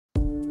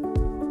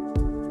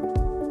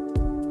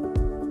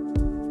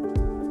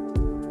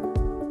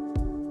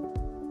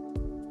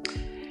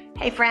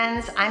Hey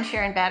friends, I'm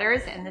Sharon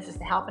Betters, and this is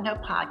the Help and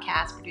Hope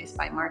podcast produced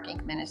by Mark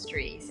Inc.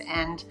 Ministries.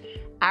 And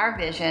our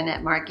vision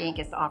at Mark Inc.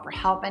 is to offer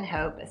help and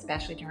hope,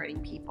 especially to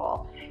hurting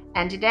people.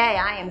 And today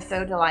I am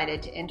so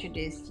delighted to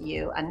introduce to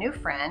you a new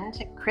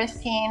friend,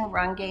 Christine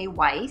Runge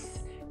Weiss,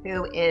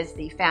 who is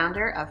the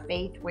founder of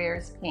Faith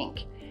Wears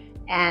Pink.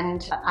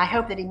 And I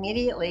hope that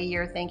immediately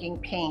you're thinking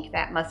pink,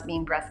 that must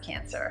mean breast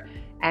cancer.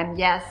 And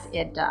yes,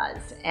 it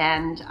does.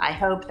 And I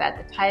hope that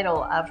the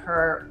title of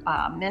her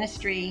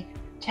ministry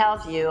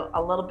tells you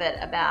a little bit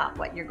about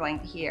what you're going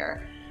to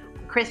hear.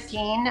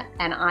 Christine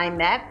and I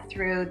met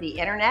through the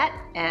internet,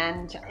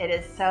 and it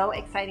is so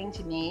exciting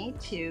to me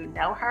to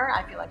know her.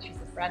 I feel like she's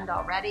a friend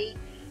already.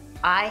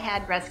 I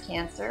had breast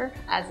cancer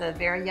as a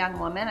very young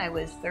woman. I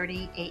was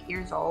 38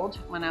 years old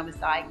when I was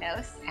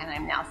diagnosed, and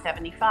I'm now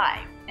 75.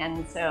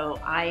 And so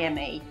I am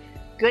a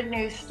good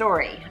news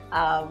story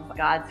of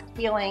God's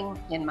healing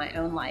in my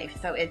own life.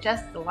 So it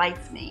just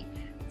delights me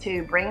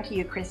to bring to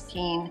you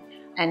Christine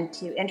and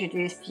to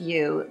introduce to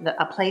you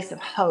a place of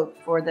hope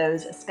for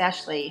those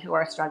especially who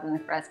are struggling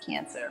with breast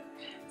cancer.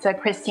 So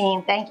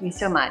Christine, thank you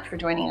so much for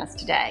joining us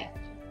today.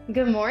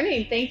 Good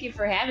morning. Thank you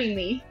for having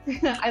me.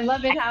 I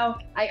love it how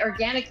I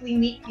organically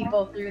meet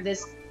people through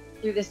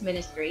this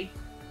ministry.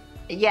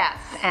 Yes,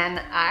 and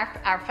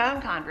our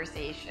phone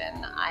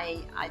conversation,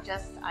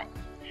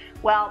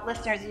 well,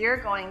 listeners, you're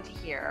going to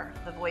hear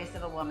the voice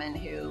of a woman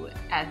who,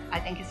 I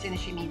think as soon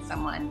as you meet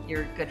someone,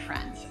 you're good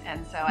friends.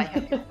 And so I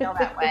hope you feel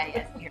that way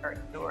as you hear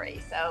her story.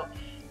 So,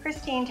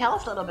 Christine, tell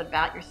us a little bit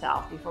about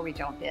yourself before we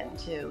jump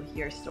into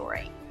your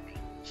story.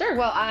 Sure.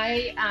 Well,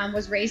 I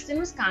was raised in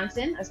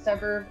Wisconsin, a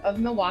suburb of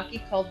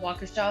Milwaukee called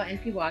Waukesha and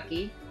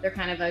Pewaukee. They're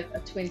kind of a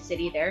twin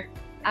city there.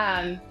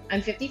 I'm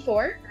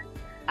 54.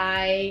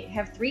 I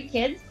have 3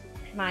 kids.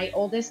 My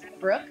oldest,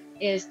 Brooke,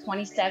 is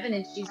 27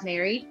 and she's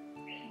married.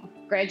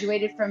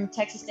 Graduated from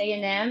Texas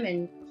A&M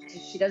and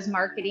she does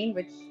marketing,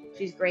 which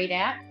she's great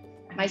at.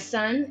 My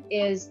son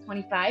is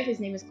 25. His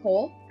name is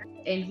Cole,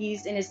 and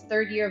he's in his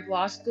 3rd year of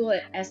law school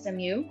at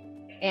SMU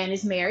and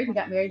is married. He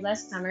got married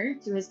last summer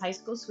to his high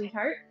school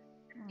sweetheart,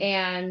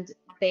 and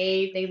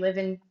they live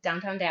in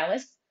downtown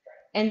Dallas.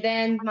 And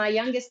then my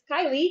youngest,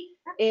 Kylie,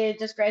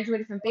 just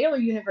graduated from Baylor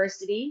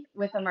University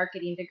with a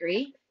marketing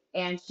degree,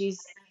 and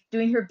she's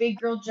doing her big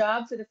girl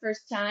job for the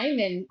first time.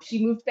 And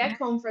she moved back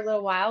home for a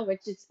little while, which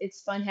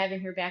it's fun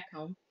having her back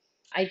home.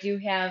 I do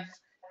have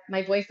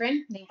my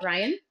boyfriend named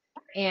Brian,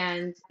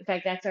 and in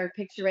fact, that's our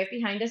picture right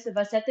behind us of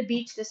us at the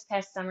beach this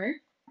past summer.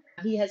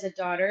 He has a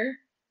daughter,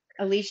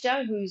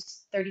 Alicia,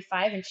 who's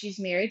 35, and she's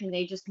married, and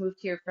they just moved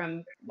here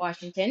from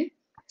Washington.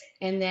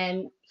 And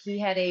then he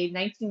had a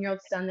 19-year-old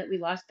son that we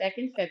lost back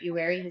in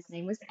February. His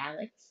name was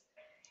Alex.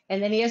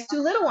 And then he has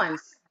 2 little ones,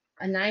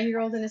 a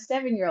 9-year-old and a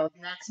 7-year-old,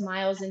 and that's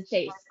Miles and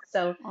Chase.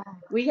 So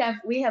we have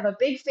a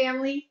big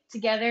family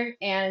together,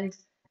 and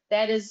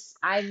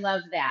I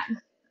love that.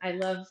 I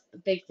love a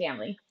big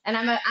family. And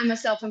I'm a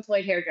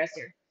self-employed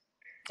hairdresser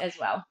as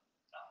well.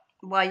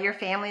 Well, your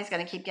family is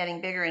going to keep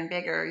getting bigger and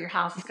bigger. Your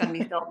house is going to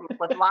be filled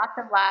with lots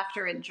of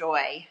laughter and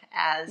joy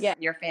as Yeah.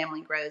 your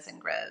family grows and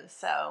grows.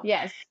 So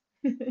Yes.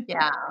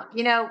 yeah.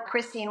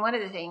 Christine, one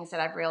of the things that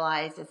I've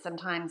realized is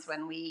sometimes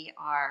when we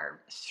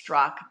are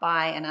struck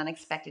by an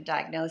unexpected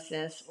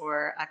diagnosis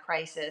or a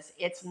crisis,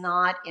 it's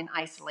not in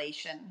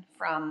isolation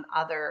from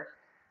other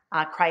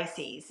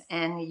crises.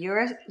 And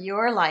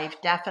your life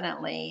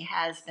definitely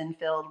has been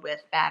filled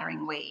with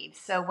battering waves.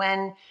 So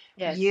when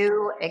Yes.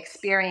 you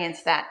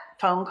experience that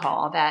phone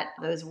call,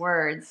 those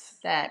words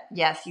that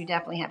yes, you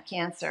definitely have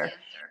cancer,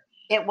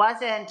 it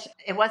wasn't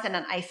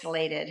an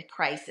isolated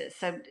crisis.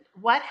 So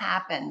what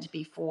happened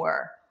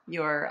before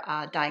your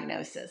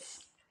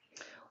diagnosis?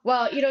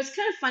 Well, it's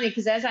kind of funny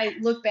because as I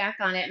look back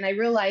on it, and I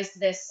realized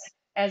this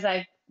as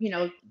I've,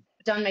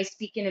 done my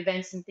speaking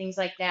events and things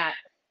like that,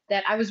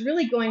 that I was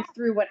really going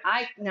through what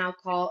I now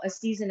call a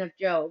season of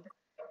Job.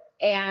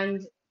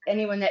 And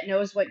anyone that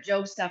knows what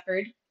Job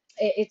suffered,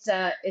 it's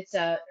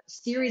a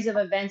series of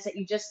events that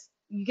you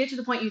get to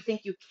the point you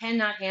think you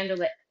cannot handle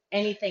it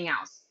anything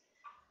else.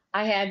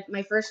 I had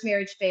my first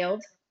marriage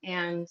failed,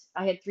 and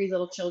I had 3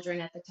 little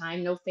children at the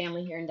time, no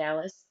family here in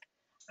Dallas.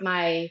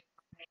 My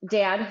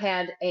dad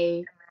had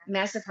a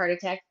massive heart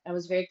attack. I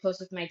was very close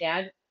with my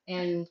dad,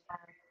 and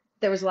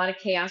there was a lot of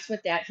chaos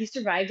with that. He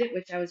survived it,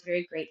 which I was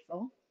very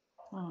grateful.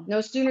 Hmm. No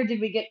sooner did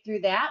we get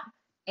through that,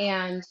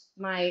 and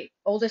my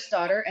oldest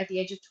daughter, at the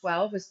age of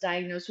 12, was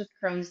diagnosed with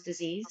Crohn's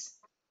disease.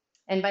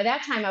 And by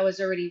that time, I was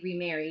already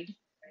remarried.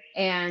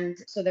 And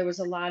so there was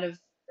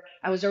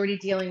I was already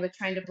dealing with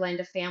trying to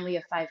blend a family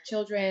of 5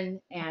 children,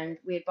 and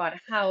we had bought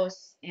a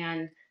house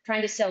and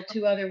trying to sell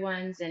 2 other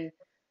ones. And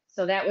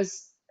so that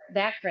was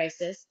that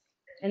crisis.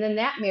 And then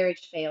that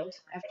marriage failed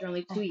after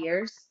only 2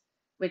 years,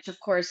 which, of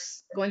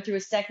course, going through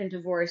a second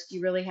divorce,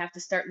 you really have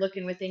to start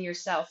looking within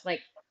yourself,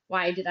 like,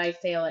 why did I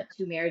fail at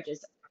 2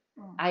 marriages?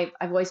 I've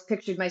always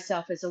pictured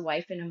myself as a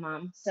wife and a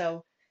mom.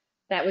 So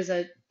that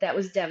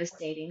was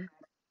devastating.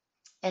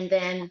 And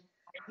then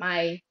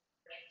my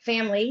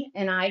family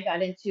and I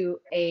got into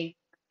a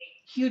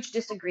huge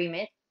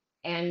disagreement,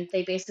 and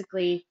they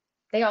basically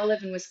they all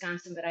live in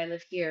Wisconsin, but I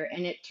live here,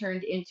 and it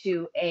turned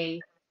into a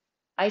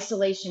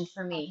isolation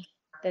for me.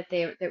 That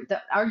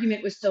the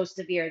argument was so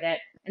severe that,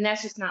 and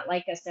that's just not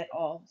like us at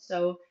all.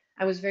 So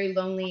I was very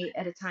lonely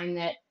at a time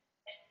that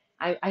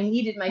I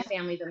needed my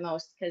family the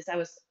most because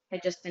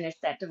had just finished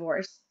that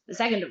divorce, the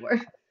second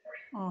divorce.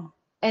 Mm.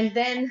 And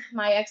then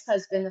my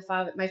ex-husband,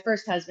 my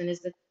first husband,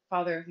 is the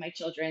father of my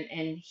children,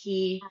 and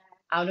he,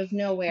 out of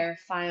nowhere,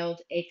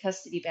 filed a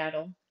custody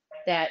battle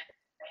that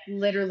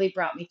literally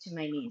brought me to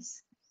my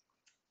knees.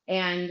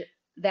 And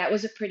that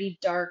was a pretty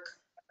dark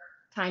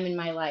time in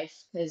my life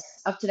because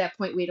up to that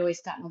point, we'd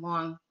always gotten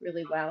along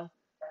really well.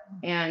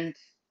 And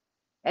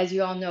as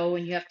you all know,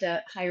 when you have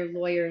to hire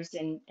lawyers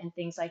and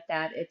things like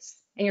that,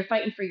 and you're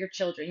fighting for your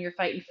children, you're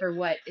fighting for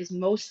what is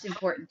most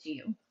important to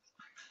you.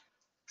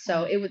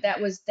 So Mm.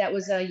 that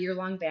was a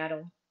year-long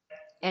battle.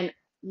 And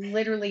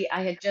literally,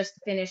 I had just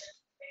finished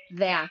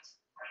that,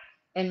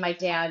 and my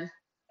dad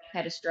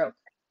had a stroke.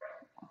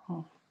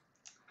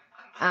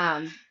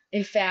 Mm.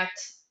 In fact,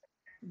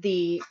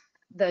 the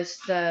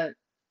the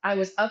I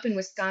was up in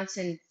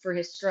Wisconsin for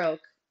his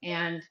stroke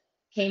and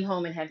came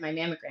home and had my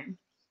mammogram.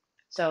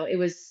 So it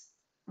was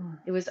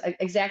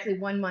exactly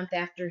 1 month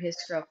after his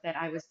stroke that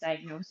I was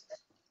diagnosed.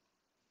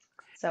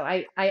 So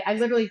I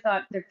literally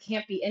thought there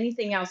can't be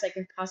anything else I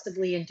can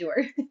possibly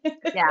endure.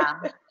 Yeah.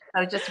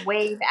 So just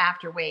wave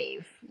after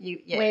wave. You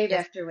Wave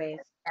just after wave.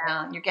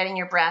 down. You're getting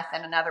your breath,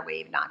 and another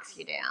wave knocks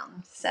you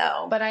down.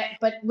 So,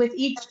 But with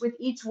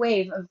each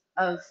wave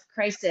of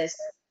crisis,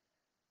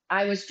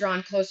 I was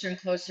drawn closer and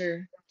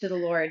closer to the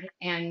Lord,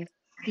 and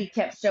He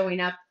kept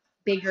showing up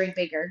bigger and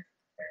bigger.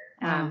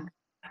 mm, Um,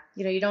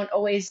 you don't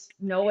always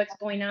know what's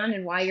going on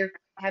and why you're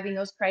having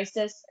those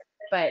crises,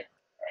 but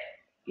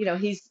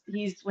he's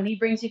when He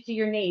brings you to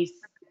your knees,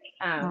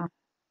 mm. um,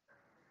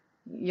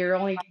 your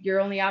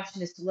only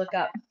option is to look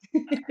up.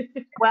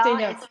 Say Well,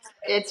 no.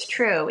 it's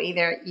true.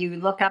 Either you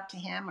look up to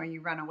him or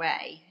you run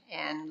away.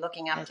 And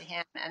looking up Yes, to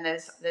him, and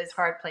those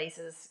hard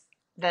places,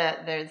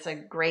 there's a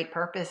great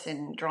purpose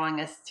in drawing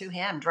us to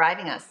him,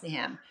 driving us to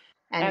him,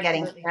 and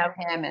getting to absolutely. know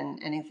him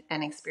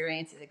and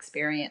experience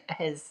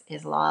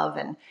his love.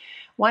 And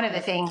one of the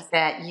Yes, things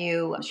that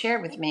you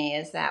shared with me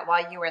is that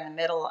while you were in the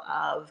middle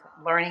of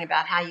learning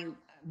about how you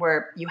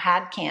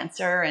had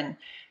cancer and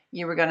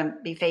you were going to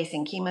be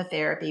facing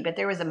chemotherapy, but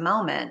there was a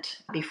moment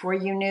before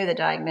you knew the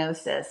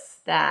diagnosis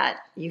that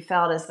you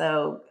felt as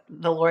though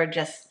the Lord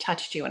just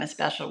touched you in a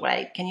special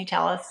way. Can you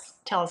tell us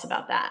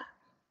about that?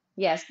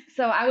 yes.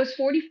 So I was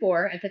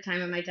 44 at the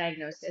time of my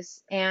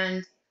diagnosis,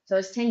 and so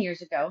it's 10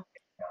 years ago.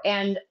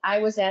 And I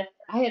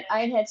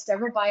had had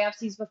several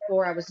biopsies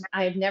before.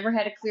 I had never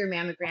had a clear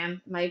mammogram.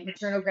 My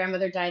maternal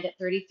grandmother died at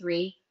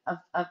 33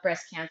 of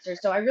breast cancer,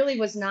 so I really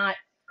was not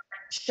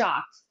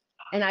shocked.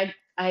 And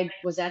I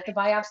was at the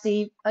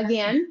biopsy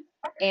again,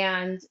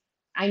 and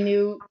I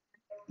knew,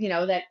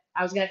 that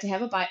I was going to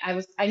have a bi.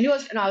 I knew I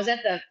was, no, I was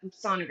at the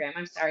sonogram.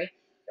 I'm sorry.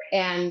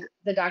 And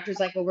the doctor's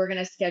like, well, we're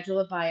going to schedule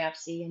a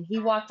biopsy. And he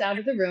walked out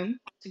of the room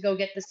to go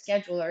get the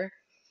scheduler.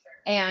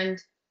 And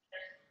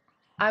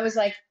I was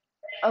like,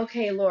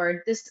 okay,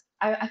 Lord,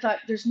 I thought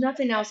there's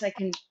nothing else I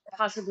can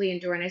possibly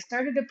endure. And I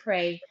started to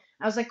pray.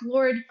 I was like,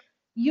 Lord,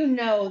 you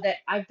know that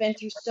I've been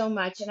through so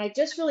much and I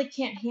just really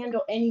can't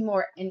handle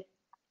anymore. And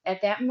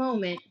at that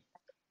moment,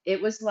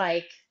 it was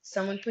like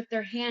someone put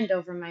their hand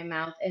over my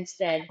mouth and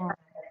said,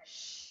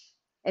 shh.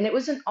 And it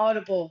was an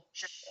audible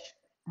shh.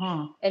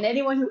 Mm, And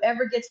anyone who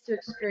ever gets to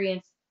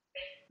experience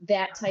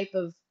that type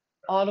of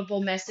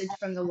audible message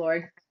from the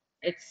Lord,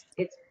 it's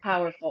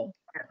powerful.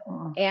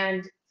 mm,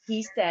 And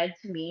he said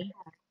to me,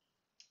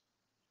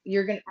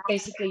 you're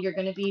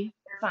gonna be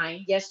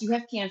fine. Yes, you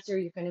have cancer,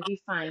 you're gonna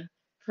be fine.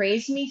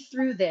 Praise me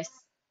through this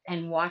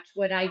and watch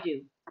what I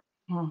do.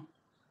 mm,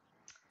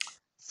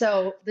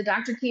 So the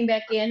doctor came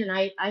back in and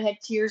I had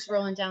tears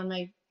rolling down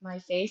my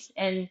face,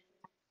 and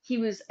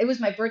it was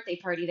my birthday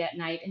party that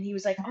night, and he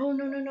was like, "Oh,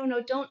 no, no, no,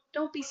 no,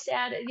 don't be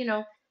sad."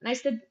 And I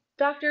said,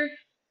 "Doctor,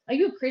 are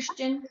you a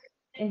Christian?"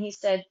 And he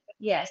said,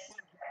 "Yes."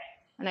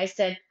 And I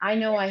said, "I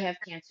know I have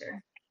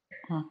cancer."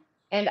 mm,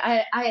 And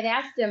I had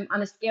asked him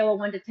on a scale of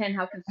 1 to 10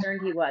 how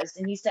concerned he was,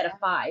 and he said a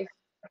 5.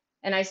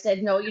 And I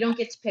said, "No, you don't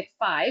get to pick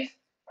 5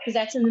 because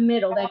that's in the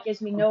middle. That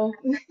gives me no,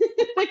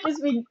 that gives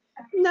me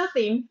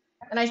nothing."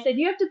 And I said,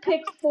 "You have to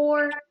pick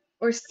 4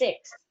 or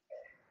 6."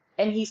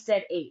 And he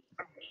said 8.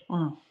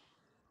 mm.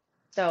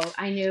 So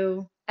I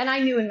knew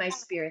in my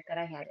spirit that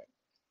I had it.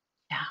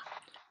 Yeah.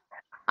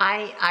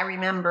 I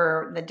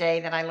remember the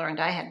day that I learned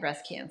I had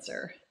breast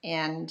cancer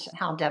and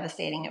how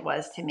devastating it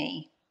was to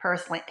me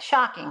personally.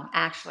 Shocking,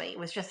 actually. It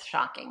was just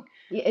shocking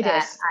Yeah, it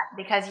that is.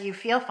 because you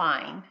feel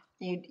fine,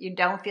 you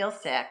don't feel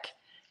sick,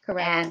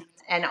 Correct.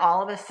 and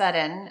all of a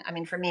sudden, I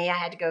mean, for me, I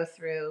had to go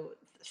through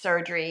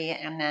surgery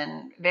and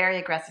then very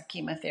aggressive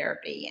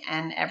chemotherapy.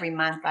 And every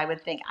month I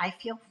would think, I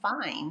feel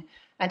fine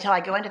until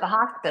I go into the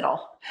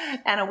hospital.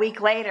 And a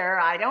week later,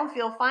 I don't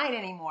feel fine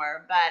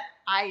anymore. But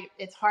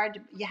it's hard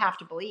you have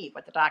to believe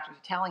what the doctors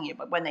are telling you.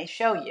 But when they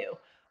show you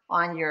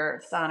on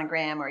your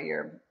sonogram or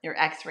your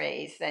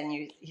x-rays, then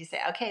you say,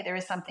 okay, there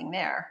is something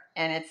there,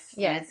 and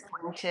Yeah. it's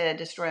going to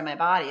destroy my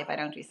body if I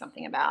don't do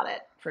something about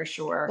it, for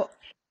sure. Well,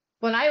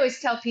 when I always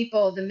tell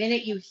people the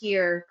minute you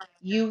hear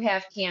you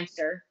have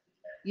cancer,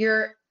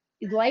 your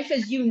life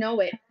as you know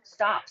it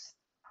stops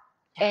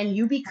Yeah. and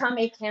you become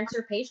a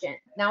cancer patient.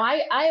 Now,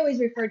 I always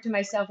referred to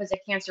myself as a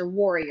cancer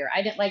warrior.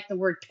 I didn't like the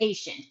word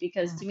patient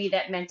because to me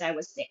that meant I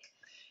was sick.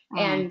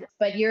 Mm.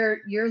 But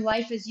your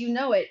life as you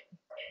know it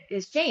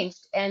is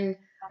changed. And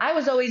I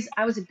was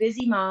a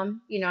busy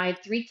mom. You know, I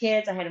had 3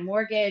 kids, I had a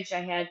mortgage,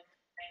 I had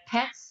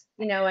pets,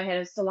 you know, I had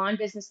a salon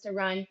business to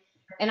run.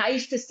 And I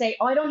used to say,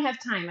 oh, I don't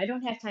have time. I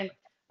don't have time.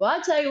 Well,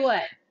 I'll tell you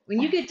what,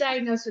 when you get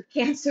diagnosed with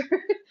cancer,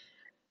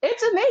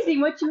 it's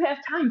amazing what you have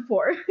time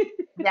for.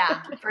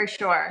 Yeah, for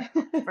sure.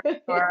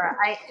 Or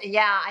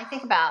I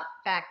think about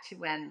back to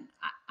when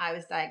I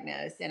was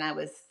diagnosed, and I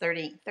was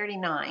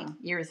 39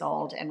 years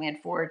old, and we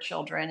had 4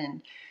 children,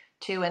 and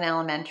 2 in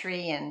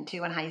elementary and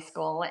 2 in high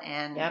school,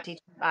 and Yep.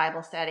 teaching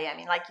Bible study. I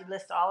mean, like, you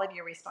list all of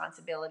your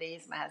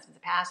responsibilities. My husband's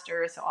a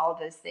pastor, so all of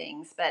those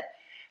things. But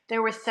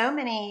there were so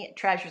many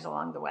treasures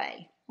along the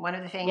way. One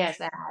of the things Yes.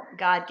 that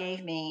God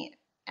gave me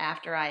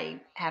after I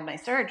had my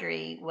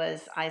surgery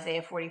was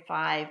Isaiah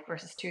 45,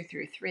 verses 2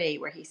 through 3,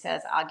 where he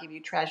says, I'll give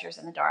you treasures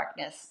in the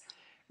darkness,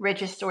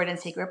 riches stored in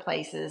secret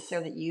places, so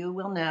that you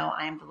will know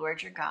I am the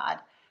Lord your God,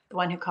 the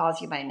one who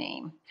calls you by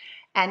name.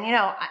 And,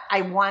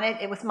 I wanted,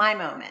 it was my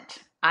moment.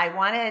 I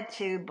wanted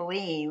to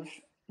believe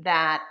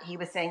that he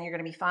was saying you're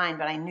going to be fine,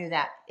 but I knew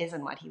that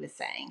isn't what he was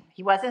saying.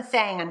 He wasn't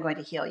saying I'm going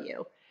to heal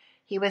you.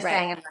 He was Right.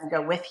 saying I'm going to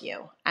go with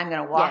you. I'm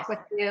going to walk Yes.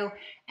 with you,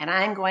 and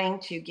I'm going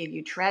to give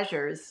you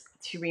treasures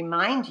to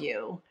remind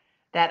you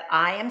that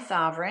I am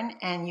sovereign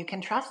and you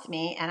can trust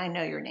me and I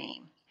know your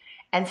name.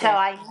 And so Yes.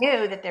 I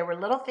knew that there were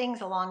little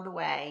things along the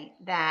way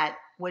that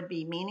would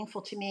be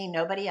meaningful to me,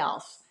 nobody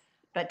else,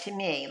 but to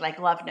me, like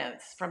love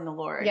notes from the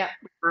Lord, Yep.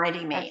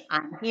 reminding me,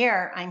 I'm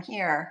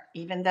here,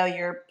 even though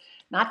you're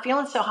not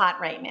feeling so hot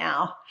right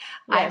now,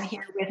 I'm Yes.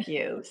 here with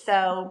you.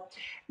 So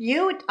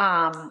you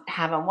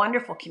have a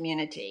wonderful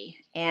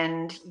community,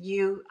 and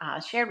you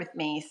shared with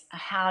me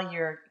how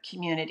your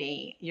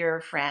community,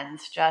 your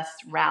friends,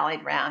 just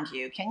rallied around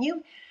you. Can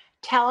you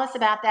tell us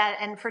about that?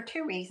 And for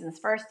 2 reasons.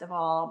 First of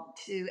all,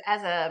 to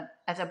as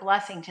a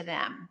blessing to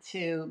them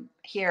to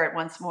hear it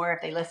once more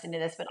if they listen to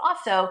this, but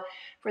also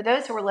for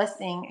those who are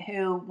listening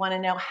who want to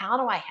know, how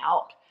do I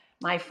help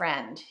my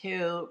friend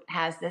who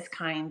has this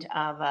kind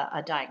of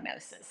a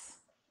diagnosis?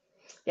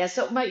 Yeah.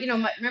 So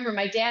remember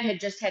my dad had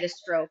just had a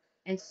stroke,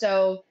 and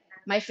so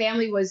my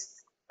family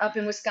was up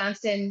in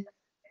Wisconsin,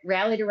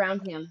 rallied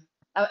around him.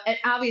 And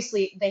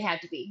obviously they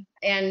had to be.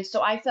 And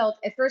so I felt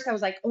at first I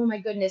was like, oh my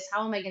goodness,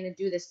 how am I going to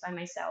do this by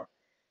myself?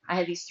 I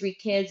had these 3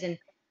 kids, and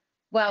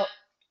well,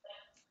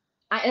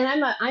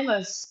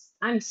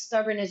 I'm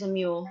stubborn as a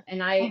mule,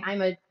 and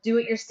I'm a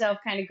do-it-yourself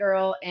kind of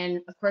girl.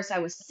 And of course, I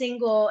was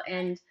single,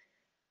 and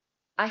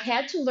I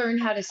had to learn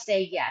how to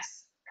say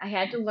yes. I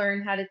had to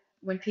learn how to,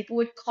 when people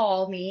would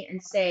call me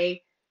and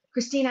say,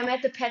 Christine, I'm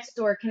at the pet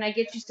store. Can I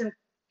get you some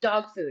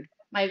dog food?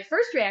 My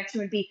first reaction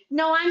would be,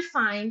 no, I'm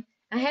fine.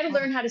 I had to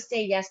learn how to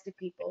say yes to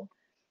people.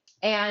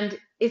 And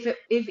if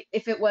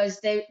it was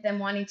them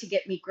wanting to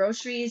get me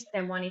groceries,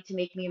 them wanting to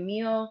make me a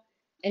meal,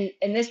 and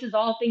this is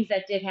all things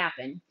that did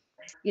happen.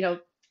 You know,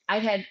 I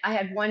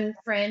had one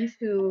friend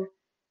who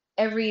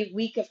every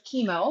week of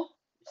chemo,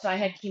 so I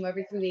had chemo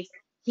every 3 weeks,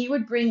 he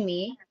would bring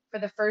me for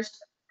the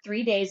first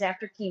 3 days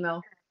after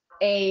chemo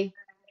a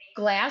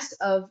glass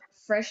of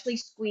freshly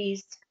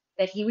squeezed,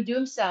 that he would do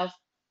himself,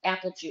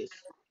 apple juice.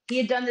 He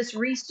had done this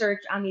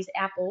research on these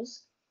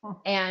apples,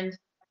 and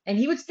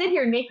he would sit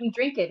here and make me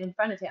drink it in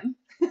front of him.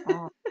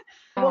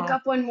 I woke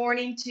up one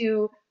morning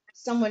to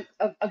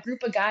a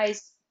group of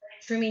guys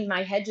trimming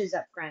my hedges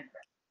up front.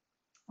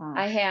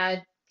 I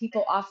had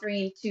people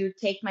offering to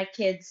take my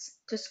kids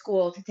to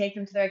school, to take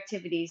them to their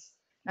activities.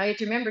 Now you have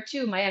to remember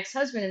too, my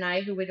ex-husband and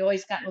I, who had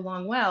always gotten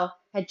along well,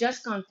 had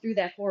just gone through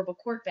that horrible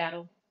court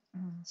battle.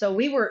 So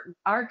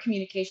our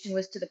communication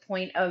was to the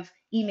point of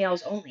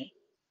emails only.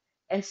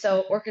 And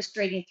so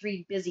orchestrating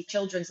 3 busy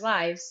children's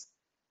lives,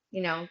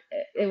 I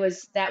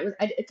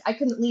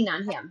couldn't lean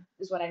on him,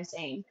 is what I'm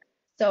saying.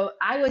 So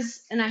I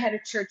had a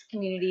church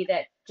community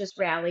that just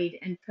rallied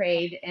and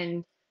prayed,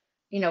 and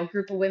a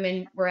group of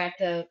women were at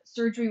the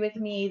surgery with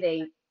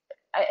me.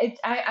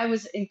 I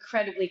was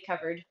incredibly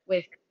covered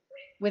with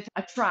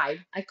a tribe.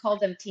 I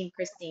called them Team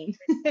Christine.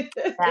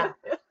 Yeah.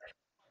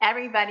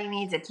 Everybody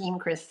needs a Team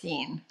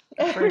Christine,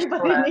 for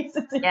Everybody sure. needs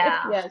to,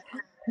 Yeah. yes.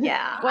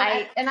 Yeah.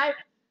 Well,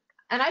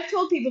 and I've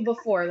told people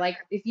before, like,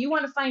 if you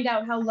want to find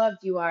out how loved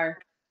you are,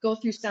 go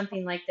through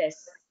something like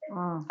this.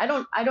 Mm, I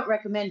don't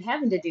recommend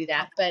having to do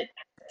that, but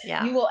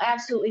yeah. you will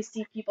absolutely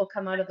see people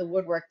come out of the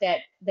woodwork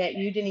that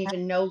you didn't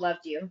even know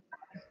loved you.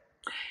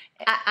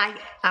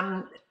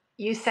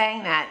 You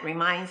saying that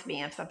reminds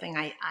me of something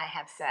I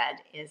have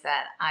said, is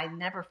that I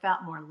never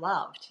felt more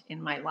loved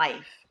in my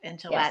life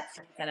until Yes.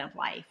 that season of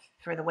life,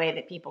 for the way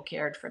that people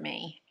cared for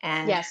me.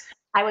 And Yes.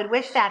 I would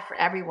wish that for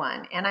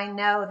everyone. And I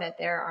know that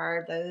there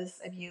are those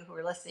of you who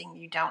are listening,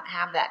 you don't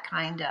have that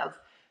kind of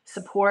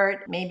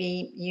support.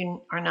 Maybe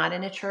you are not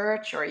in a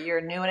church or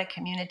you're new in a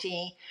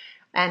community.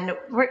 And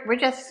we're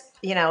just,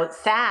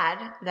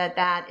 sad that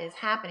that is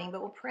happening,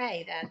 but we'll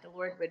pray that the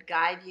Lord would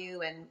guide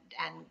you and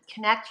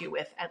connect you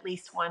with at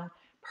least one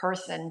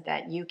person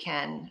that you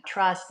can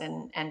trust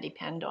and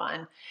depend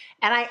on.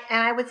 And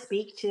I would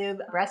speak to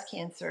breast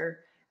cancer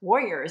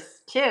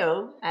warriors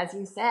too. As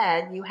you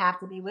said, you have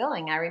to be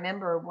willing. I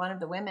remember one of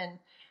the women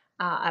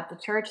at the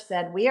church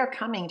said, "We are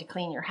coming to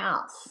clean your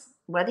house,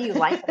 whether you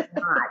like it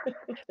or not."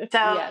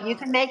 So Yes. you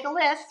can make a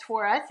list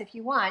for us if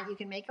you want. You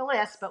can make a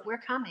list, but we're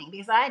coming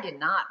because I did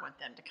not want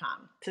them to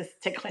come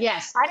to clean.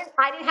 Yes.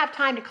 I didn't have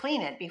time to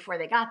clean it before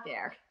they got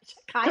there.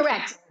 Kind of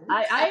Correct. thing.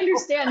 I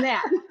understand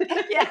that.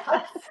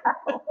 Yeah.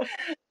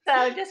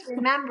 So just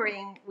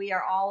remembering we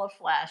are all of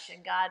flesh,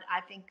 and God,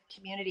 I think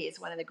community is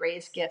one of the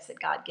greatest gifts that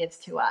God gives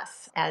to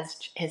us as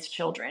his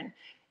children.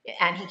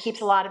 And he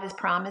keeps a lot of his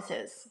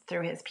promises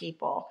through his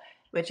people,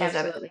 which is a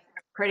Absolutely.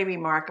 pretty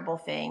remarkable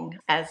thing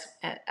as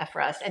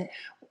for us. And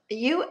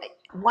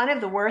one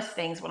of the worst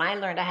things when I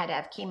learned I had to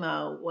have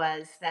chemo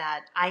was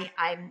that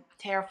I'm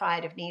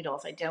terrified of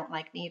needles. I don't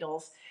like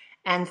needles,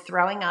 and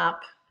throwing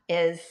up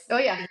is, Oh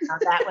yeah.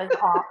 that was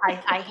all.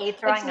 I hate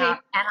That's throwing up,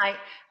 me. and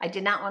I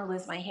did not want to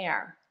lose my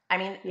hair. I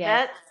mean,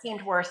 Yes. that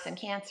seemed worse than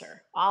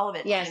cancer. All of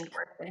it Yes. seemed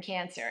worse than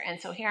cancer. And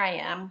so here I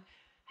am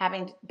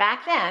having,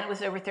 back then, it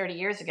was over 30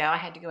 years ago, I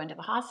had to go into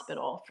the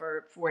hospital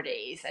for 4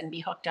 days and be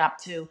hooked up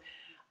to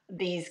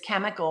these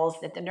chemicals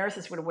that the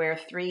nurses would wear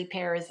 3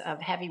 pairs of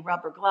heavy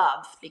rubber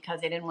gloves because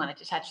they didn't want it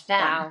to touch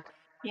them. Wow.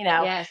 You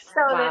know, Yes.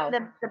 so Wow.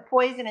 the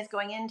poison is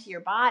going into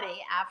your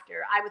body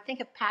after. I would think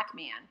of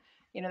Pac-Man.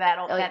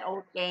 Oh, That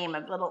old game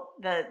of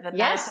the yes.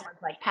 medicine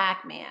was like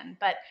Pac-Man.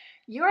 But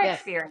your Yes.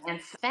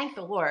 experience, thank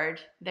the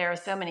Lord, there are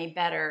so many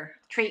better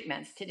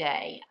treatments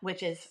today,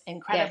 which is Yes.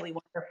 incredibly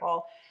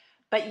wonderful.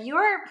 But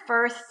your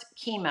first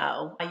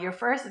chemo, your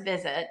first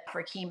visit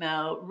for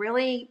chemo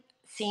really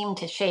seemed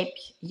to shape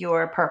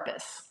your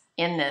purpose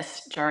in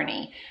this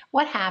journey.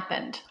 What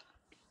happened?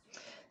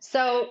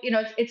 So,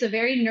 it's a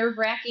very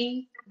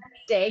nerve-wracking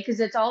day because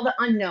it's all the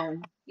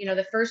unknown.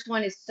 The first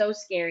one is so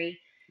scary.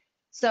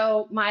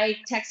 So my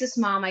Texas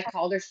mom, I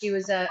called her. She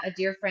was a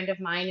dear friend of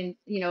mine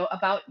and,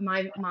 about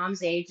my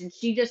mom's age. And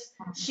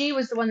she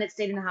was the one that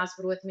stayed in the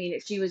hospital with me.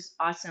 She was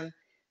awesome.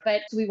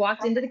 But so we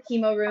walked into the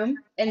chemo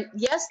room, and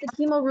yes, the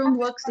chemo room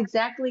looks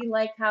exactly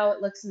like how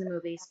it looks in the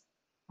movies.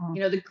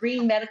 The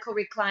green medical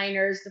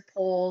recliners, the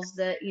poles,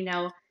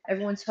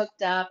 everyone's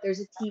hooked up.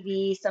 There's a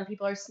TV. Some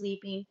people are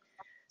sleeping.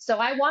 So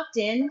I walked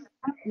in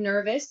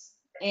nervous,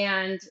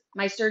 and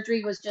my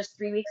surgery was just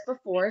 3 weeks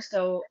before.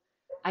 So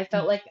I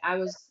felt like I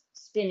was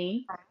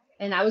spinning,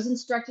 and I was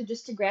instructed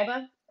just to grab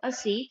a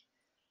seat.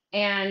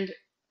 And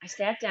I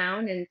sat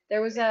down, and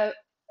there was a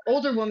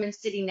older woman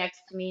sitting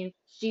next to me, and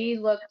she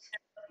looked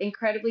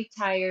incredibly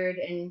tired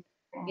and,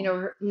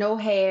 no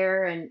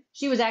hair. And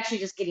she was actually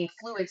just getting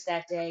fluids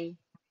that day.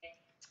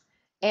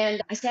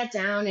 And I sat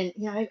down and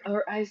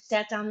I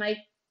sat down my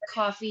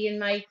coffee and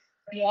my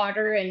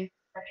water, and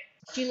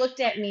she looked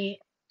at me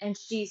and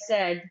she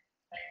said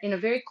in a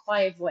very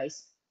quiet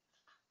voice,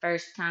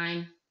 "First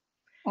time."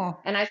 Oh,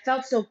 And I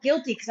felt so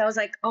guilty because I was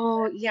like,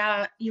 "Oh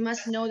yeah, you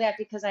must know that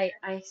because I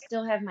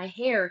still have my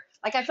hair."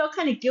 Like I felt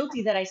kind of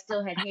guilty that I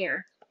still had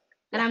hair.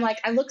 And yeah. I'm like,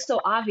 I look so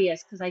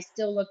obvious because I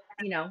still look,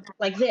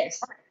 like this.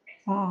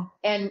 Oh,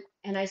 And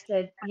I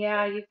said,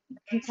 "Yeah, you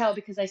can tell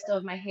because I still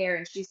have my hair."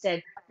 And she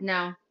said,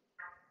 "No,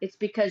 it's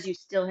because you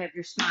still have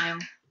your smile."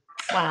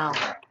 wow.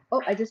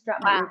 Oh, I just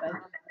dropped my Wow.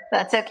 earbud.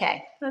 That's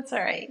okay. That's all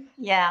right.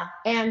 Yeah.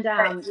 And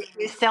But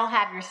you still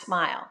have your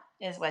smile,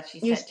 is what she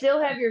you said to still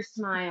you. have your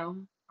smile.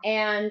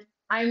 And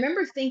I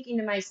remember thinking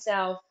to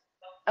myself,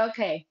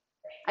 okay,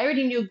 I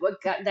already knew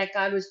that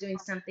God was doing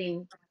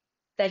something,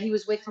 that He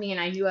was with me, and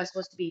I knew I was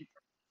supposed to be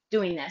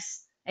doing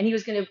this, and He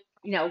was going to,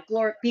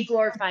 be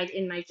glorified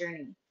in my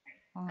journey.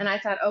 And Mm, I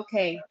thought,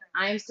 okay,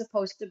 I'm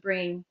supposed to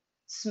bring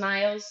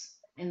smiles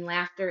and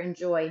laughter and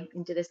joy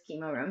into this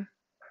chemo room.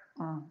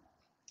 mm.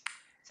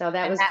 So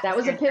that And was that that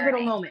was was a your pivotal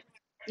journey. moment.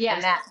 And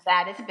Yes,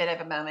 that is a bit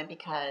of a moment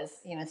because,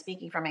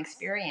 speaking from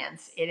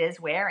experience, it is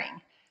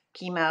wearing.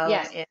 Chemo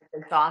yes, is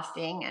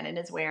exhausting and it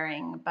is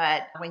wearing,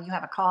 but when you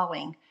have a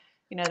calling,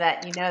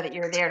 that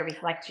you're there to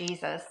reflect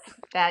Jesus,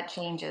 that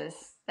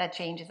changes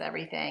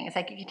everything. It's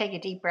like you can take a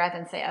deep breath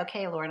and say,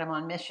 "Okay, Lord, I'm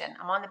on mission.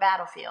 I'm on the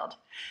battlefield."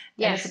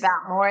 And it's yes,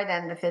 about more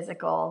than the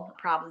physical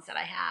problems that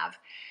I have.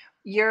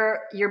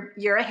 You're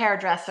a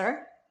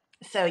hairdresser,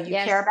 so you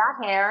care yes,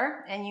 about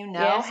hair and you know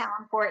yes. how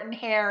important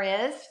hair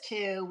is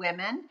to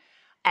women.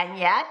 And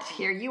yet,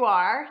 here you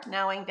are,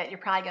 knowing that you're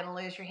probably going to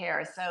lose your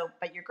hair. So,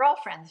 but your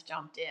girlfriends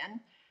jumped in.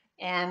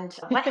 And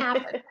what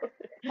happened?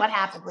 What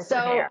happened with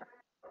your So hair?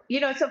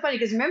 it's so funny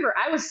because remember,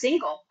 I was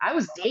single. I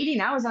was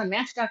dating. I was on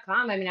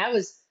Match.com. I mean, I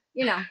was,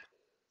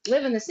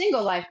 living the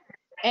single life.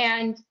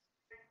 And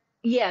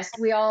yes,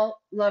 we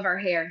all love our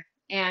hair,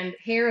 and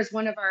hair is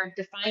one of our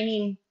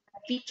defining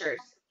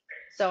features.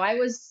 So I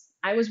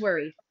was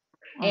worried.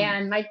 Mm.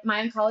 And my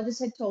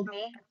oncologist had told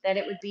me that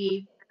it would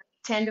be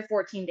 10 to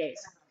 14 days.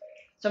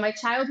 So my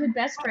childhood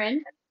best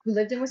friend who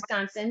lived in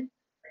Wisconsin,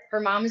 her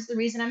mom is the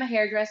reason I'm a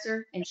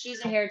hairdresser and she's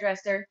a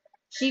hairdresser.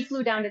 She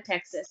flew down to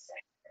Texas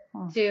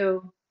Mm.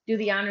 to do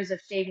the honors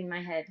of shaving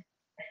my head.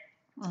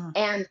 Mm.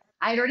 And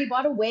I'd already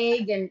bought a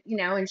wig and,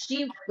 and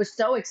she was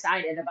so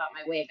excited about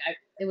my wig.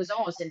 It was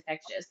almost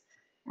infectious.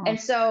 Mm. And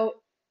so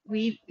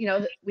we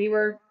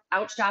were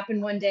out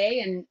shopping one day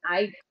and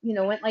I,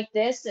 went like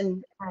this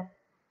and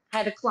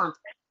had a clump.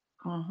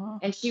 Mhm.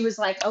 And she was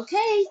like,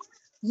 okay,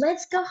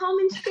 let's go home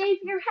and shave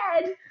your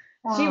head.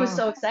 She was Mm.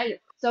 so excited.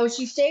 So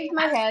she shaved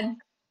my head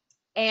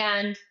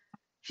and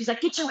she's like,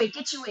 get your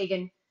wig.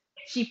 And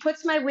she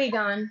puts my wig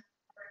on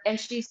and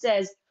she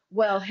says,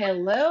 well,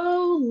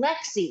 hello,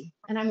 Lexi.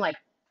 And I'm like,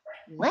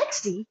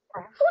 Lexi?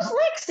 Who's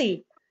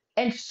Lexi?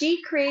 And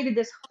she created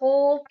this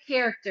whole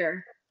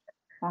character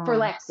for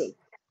Mm. Lexi.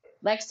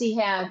 Lexi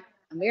had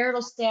a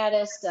marital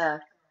status, a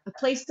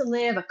place to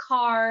live, a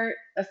car,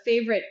 a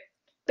favorite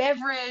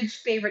beverage,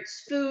 favorite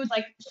food.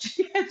 Like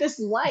she had this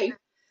life.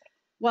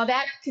 Well,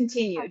 that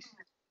continued.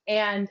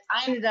 And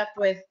I ended up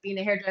with being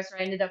a hairdresser,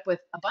 I ended up with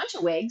a bunch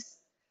of wigs,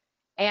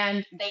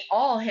 and they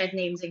all had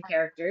names and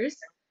characters.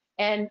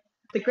 And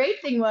the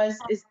great thing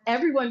is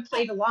everyone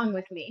played along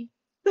with me.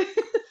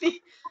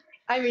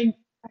 I mean,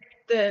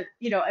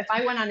 if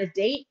I went on a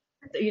date,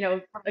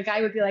 a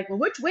guy would be like, well,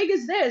 which wig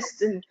is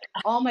this? And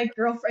all my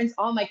girlfriends,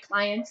 all my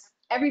clients,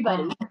 Mm.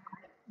 everybody,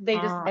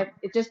 Mm.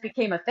 it just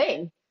became a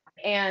thing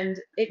and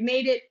it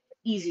made it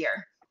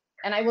easier.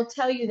 And I will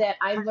tell you that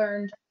I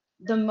learned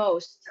the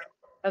most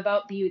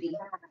about beauty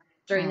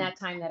during Mm. that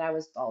time that I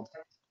was bald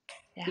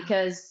Yeah.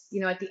 because,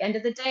 at the end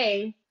of the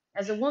day,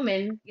 as a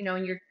woman,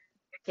 and you're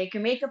take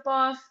your makeup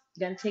off, you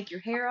got to take your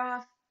hair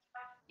off,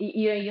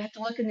 you have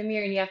to look in the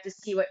mirror and you have to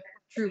see what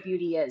true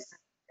beauty is.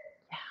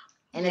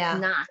 And it's Yeah.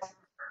 not.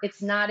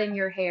 It's not in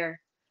your hair.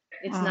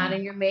 It's not Mm.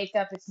 in your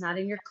makeup. It's not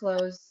in your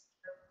clothes.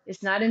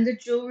 It's not in the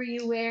jewelry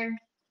you wear.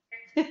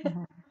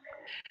 Mhm.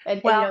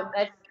 And Well,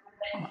 that's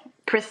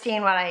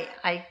Christine, what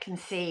I can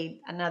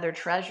see another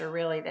treasure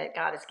really that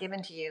God has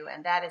given to you,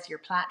 and that is your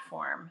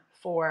platform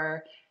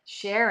for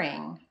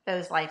sharing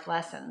those life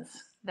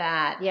lessons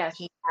that yes,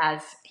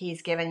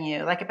 he's given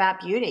you, like about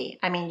beauty.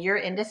 I mean, your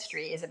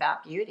industry is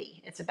about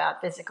beauty. It's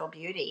about physical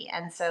beauty.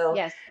 And so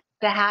yes,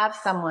 to have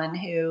someone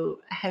who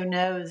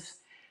knows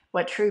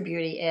what true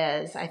beauty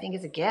is, I think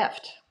is a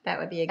gift. That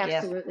would be a gift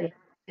absolutely.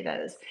 to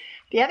those.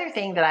 The other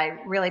thing that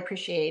I really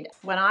appreciate,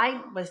 when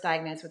I was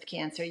diagnosed with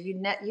cancer, you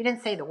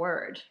didn't say the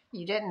word.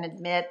 You didn't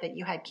admit that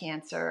you had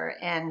cancer,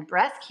 and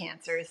breast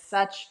cancer is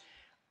such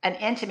an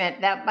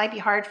intimate, that might be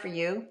hard for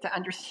you to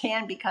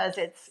understand because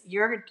it's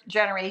your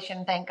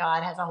generation, thank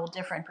God, has a whole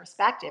different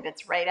perspective.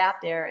 It's right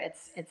out there.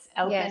 It's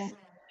open, Yes,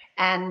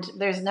 and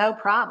there's no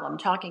problem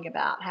talking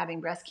about having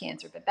breast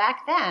cancer. But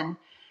back then,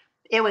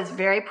 it was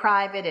very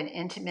private and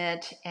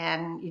intimate,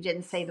 and you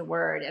didn't say the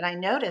word. And I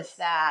noticed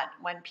that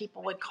when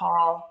people would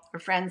call or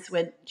friends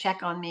would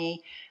check on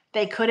me,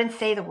 they couldn't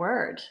say the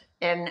word.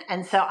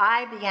 And so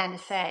I began to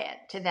say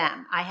it to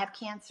them. I have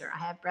cancer. I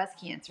have breast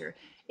cancer.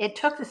 It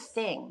took the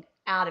sting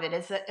out of it.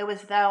 It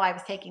was though I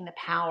was taking the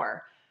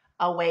power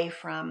away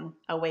from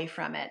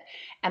it.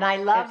 And I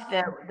love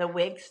absolutely. the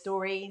wig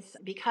stories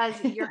because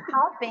you're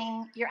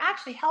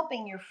actually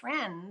helping your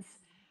friends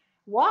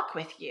walk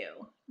with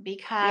you, Yes,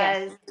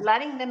 because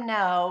letting them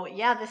know,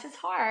 yeah, this is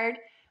hard,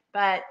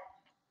 but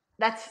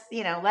let's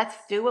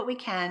do what we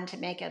can to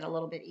make it a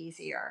little bit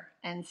easier.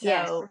 And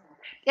yes, so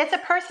it's a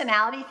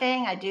personality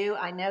thing.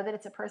 I know that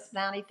it's a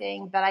personality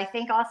thing, but I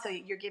think also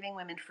you're giving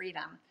women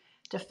freedom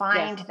to yes.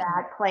 find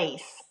that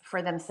place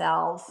for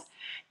themselves.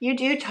 You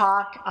do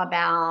talk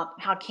about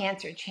how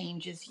cancer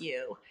changes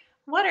you.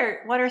 What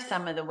are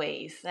some of the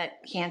ways that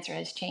cancer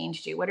has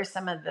changed you? What are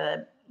some of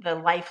the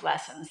life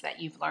lessons that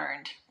you've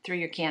learned through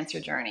your cancer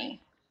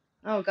journey?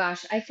 Oh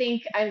gosh, I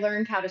think I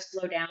learned how to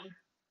slow down.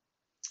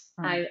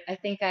 Mm. I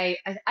think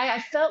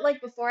I felt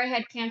like before I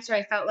had cancer,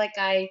 I felt like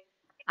I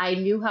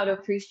knew how to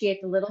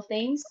appreciate the little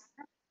things.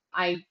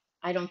 I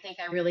I don't think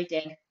I really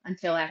did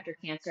until after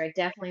cancer. I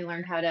definitely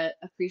learned how to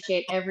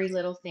appreciate every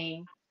little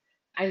thing.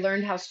 I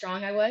learned how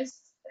strong I was.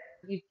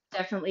 You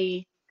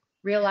definitely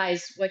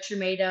realize what you're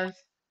made of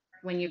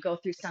when you go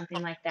through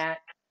something like that.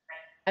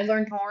 I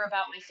learned more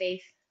about my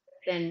faith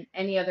than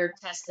any other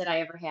test that I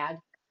ever had Mm.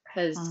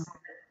 because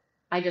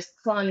I just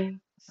clung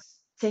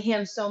to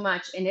him so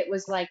much, and it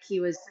was like he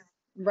was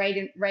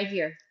right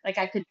here. Like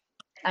I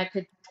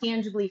could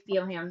tangibly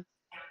feel him.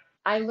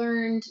 I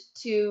learned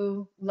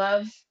to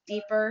love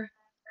deeper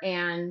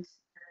and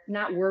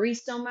not worry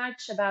so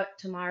much about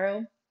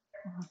tomorrow.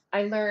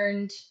 I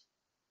learned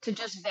to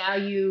just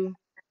value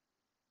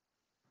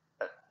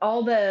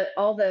all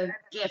the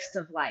gifts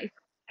of life.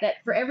 That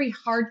for every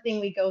hard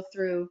thing we go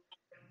through,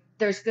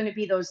 there's going to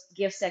be those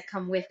gifts that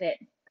come with it.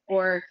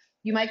 Or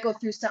you might go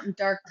through something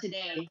dark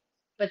today,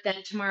 but then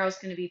tomorrow's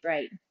going to be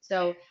bright.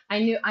 So I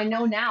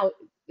know now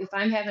if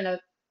I'm having a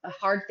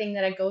hard thing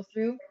that I go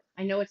through,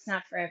 I know it's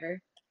not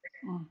forever.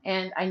 Mm.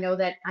 And I know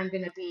that I'm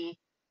going to be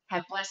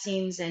have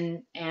blessings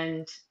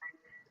and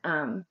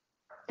um,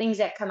 things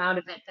that come out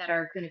of it that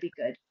are going to be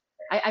good.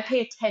 I pay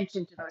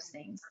attention to those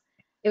things.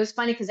 It was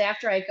funny because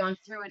after I'd gone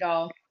through it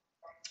all,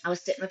 I was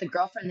sitting with a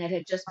girlfriend that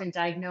had just been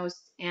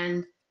diagnosed,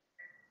 and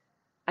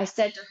I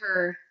said to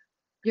her,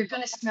 "You're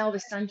going to smell the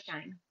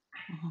sunshine."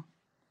 Mhm.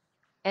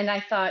 And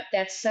I thought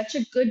that's such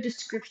a good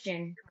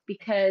description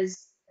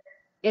because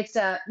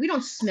we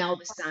don't smell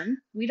the sun.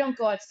 We don't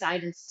go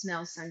outside and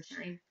smell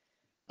sunshine,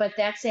 but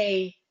that's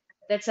a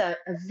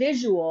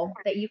visual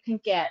that you can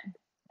get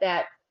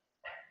that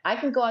I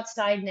can go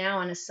outside now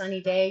on a sunny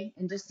day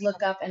and just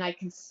look up and I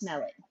can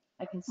smell it.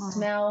 I can Mm,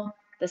 smell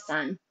the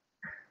sun.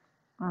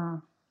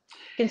 mm.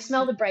 I can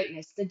smell the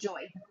brightness, the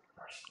joy.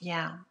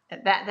 Yeah,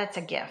 that's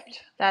a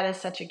gift. That is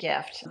such a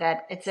gift.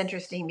 That it's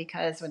interesting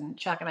because when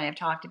Chuck and I have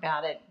talked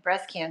about it,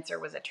 breast cancer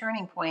was a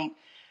turning point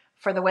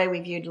for the way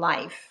we viewed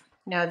life.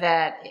 You know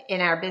that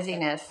in our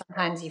busyness,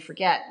 sometimes you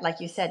forget,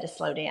 like you said, to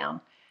slow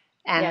down.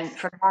 And Yes,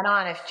 from that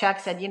on, if Chuck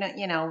said, you want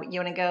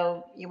to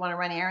go, you want to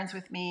run errands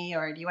with me,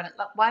 or do you want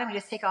to, why don't we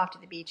just take off to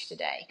the beach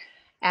today?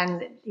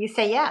 And you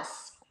say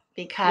yes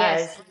because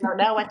yes, you don't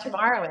know what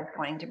tomorrow is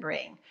going to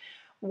bring.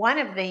 One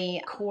of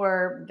the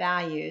core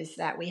values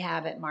that we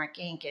have at Mark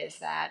Inc. is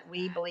that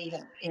we believe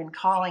in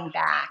calling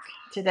back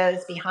to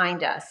those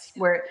behind us.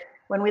 Where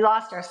when we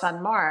lost our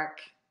son Mark,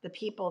 the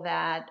people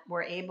that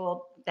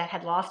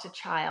had lost a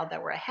child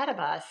that were ahead of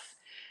us,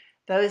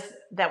 those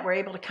that were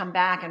able to come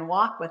back and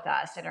walk with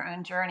us in our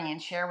own journey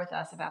and share with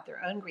us about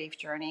their own grief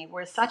journey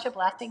were such a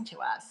blessing to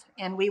us.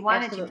 And we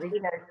wanted to absolutely. be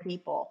those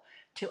people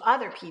to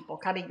other people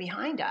coming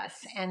behind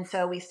us. And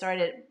so we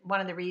started, one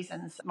of the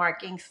reasons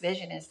Mark Inc.'s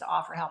vision is to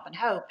offer help and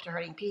hope to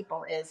hurting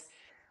people is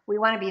we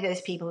want to be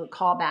those people who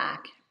call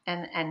back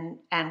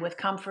and with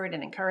comfort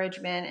and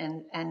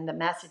encouragement and the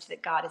message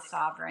that God is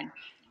sovereign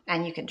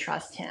and you can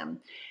trust him.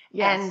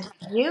 Yes.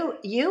 And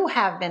you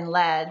have been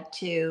led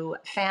to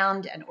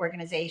found an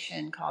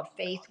organization called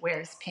Faith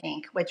Wears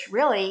Pink, which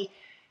really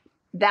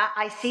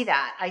I see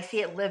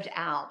it lived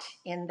out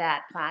in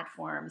that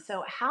platform.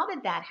 So how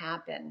did that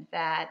happen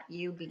that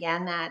you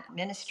began that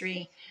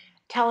ministry?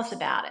 Tell us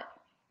about it.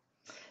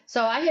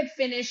 So I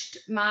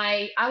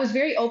was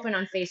very open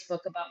on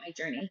Facebook about my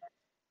journey.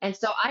 And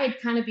so I had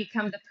kind of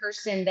become the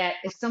person that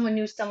if someone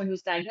knew someone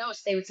who's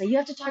diagnosed, they would say, "You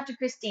have to talk to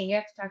Christine. You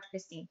have to talk to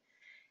Christine."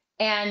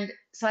 And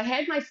so I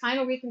had my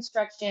final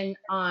reconstruction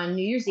on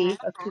New Year's Eve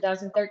of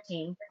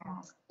 2013.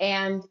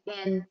 And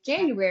in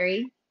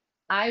January,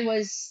 I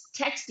was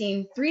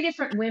texting three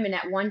different women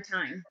at one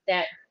time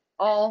that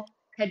all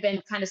had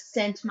been kind of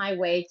sent my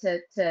way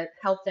to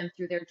help them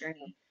through their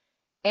journey.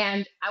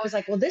 And I was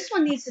like, well, this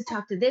one needs to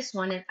talk to this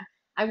one. And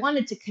I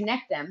wanted to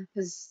connect them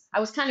because I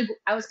was kind of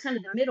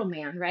the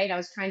middleman, right? I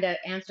was trying to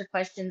answer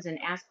questions and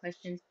ask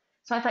questions.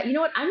 So I thought, you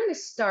know what? I'm going to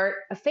start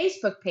a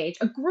Facebook page,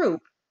 a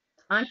group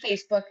on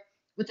Facebook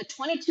with the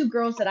 22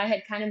 girls that I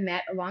had kind of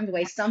met along the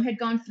way. Some had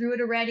gone through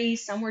it already,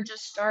 some were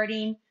just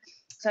starting.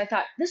 So I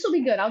thought this will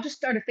be good. I'll just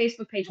start a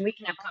Facebook page and we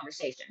can have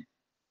conversation.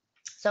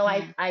 So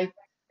I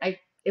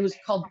it was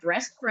called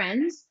Breast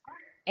Friends,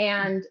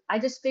 and I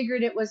just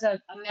figured it was a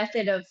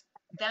method of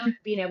them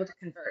being able to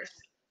converse.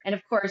 And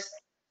of course,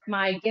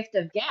 my gift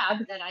of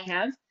gab that I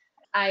have,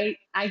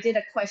 I did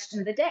a question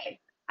of the day.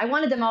 I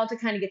wanted them all to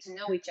kind of get to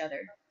know each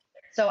other.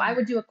 So I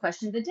would do a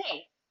question of the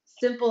day,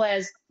 simple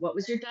as what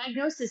was your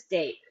diagnosis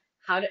date?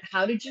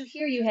 How did you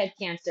hear you had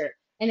cancer?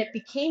 And it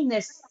became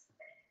this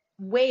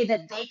way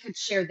that they could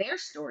share their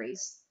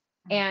stories,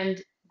 and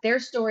their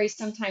stories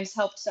sometimes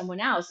help someone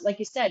else. Like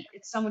you said,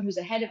 it's someone who's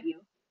ahead of you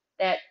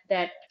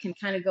that can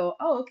kind of go,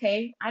 oh,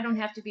 okay, I don't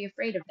have to be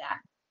afraid of that.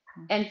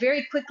 And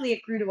very quickly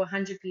it grew to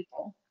 100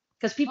 people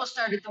because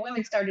the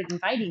women started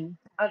inviting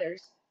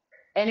others.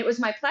 And it was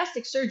my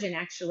plastic surgeon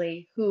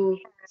actually who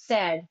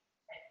said,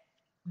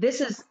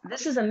 this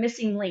is a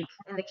missing link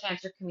in the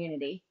cancer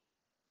community.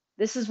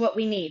 This is what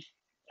we need.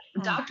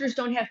 Mm, Doctors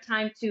don't have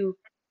time to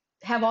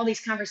have all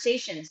these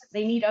conversations.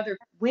 They need other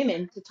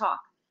women to talk.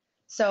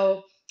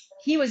 So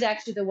he was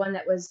actually the one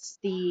that was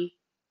the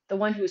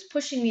one who was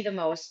pushing me the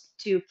most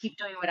to keep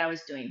doing what I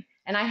was doing.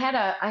 And I had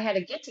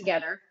a get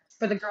together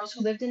for the girls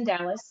who lived in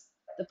Dallas.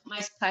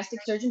 My plastic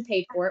surgeon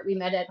paid for it. We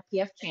met at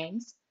PF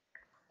Chang's,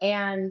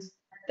 and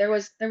there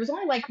was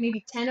only like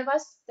maybe 10 of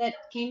us that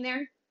came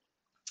there.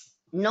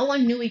 No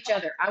one knew each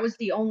other. I was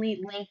the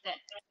only link that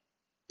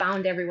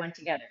bound everyone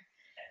together.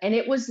 And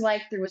it was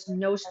like there was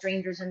no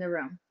strangers in the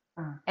room,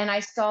 mm. and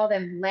I saw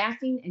them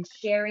laughing and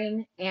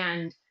sharing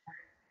and,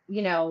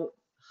 you know,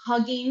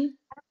 hugging.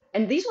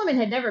 And these women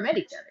had never met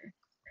each other.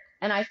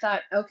 And I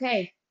thought,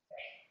 okay,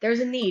 there's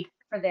a need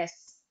for this.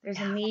 There's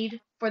a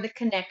need for the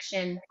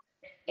connection,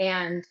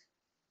 and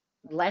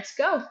let's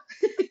go.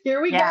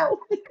 Here we Yeah, go.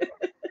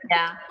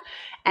 yeah.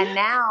 And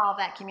now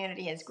that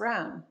community has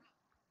grown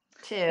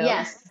too.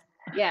 Yes,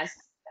 yes.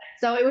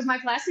 So it was my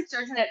plastic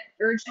surgeon that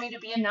urged me to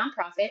be a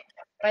nonprofit.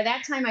 By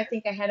that time, I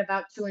think I had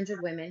about 200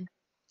 women.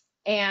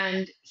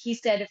 And he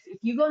said, if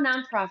you go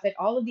nonprofit,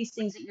 all of these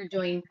things that you're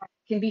doing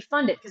can be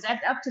funded. Because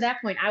up to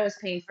that point, I was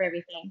paying for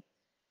everything.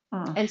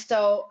 Mm. And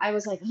so I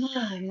was like,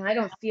 oh, I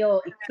don't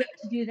feel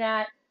equipped to do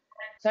that.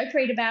 So I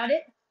prayed about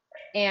it,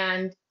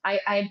 and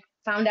I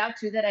found out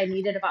too that I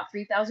needed about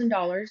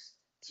 $3,000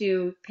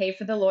 to pay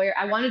for the lawyer.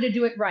 I wanted to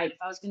do it right. If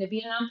I was going to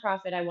be a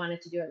nonprofit, I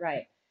wanted to do it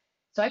right.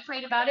 So I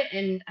prayed about it,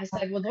 and I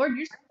said, well, Lord,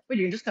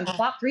 you're just going to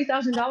plop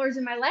 $3,000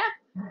 in my lap?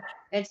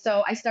 And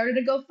so I started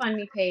a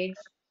GoFundMe page,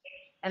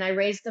 and I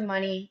raised the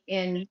money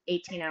in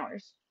 18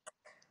 hours.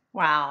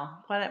 Wow.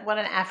 What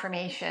an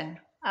affirmation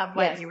of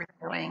what Yes. you were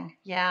doing.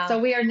 Yeah. So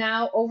we are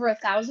now over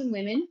 1,000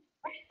 women,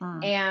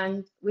 Mm.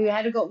 and we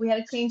had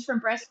to change from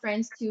Breast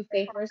Friends to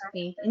Faith Wears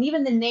Pink. And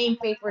even the name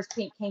Faith Wears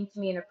Pink came to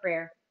me in Mm.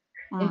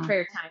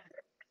 prayer time.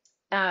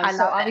 I So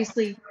love it.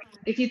 obviously,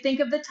 if you think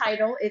of the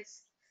title,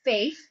 it's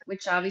faith,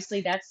 which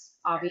obviously that's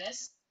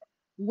obvious.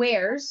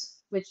 Wears,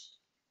 which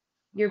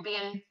you're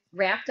being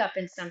wrapped up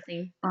in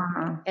something,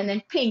 Mhm. and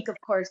then pink, of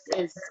course,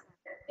 is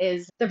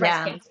the breast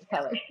Yeah. cancer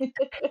color.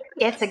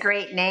 It's a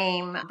great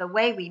name. The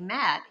way we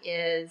met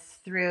is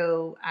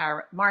through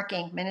our Mark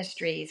Inc.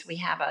 Ministries. We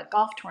have a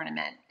golf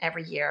tournament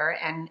every year,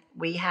 and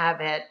we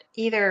have it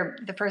either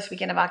the first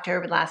weekend of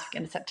October, last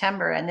weekend of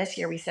September. And this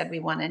year we said we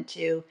wanted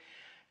to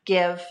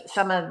give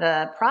some of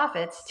the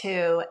profits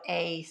to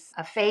a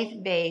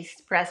faith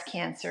based breast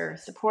cancer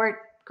support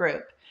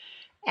group.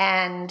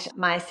 And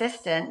my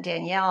assistant,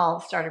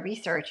 Danielle, started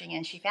researching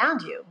and she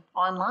found you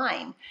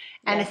online.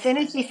 And as Yes. soon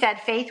as she said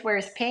Faith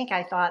Wears Pink,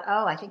 I thought,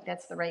 oh, I think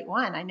that's the right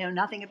one. I know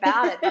nothing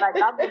about it, but I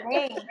love the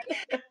name.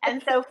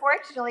 And so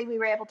fortunately we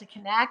were able to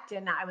connect,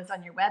 and I was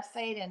on your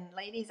website. And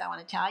ladies, I want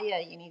to tell you,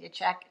 you need to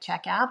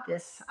check out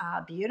this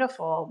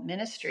beautiful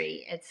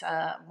ministry. It's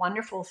a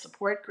wonderful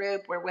support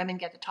group where women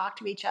get to talk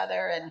to each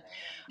other and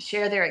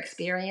share their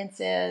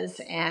experiences,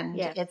 and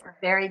Yes. it's a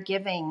very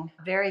giving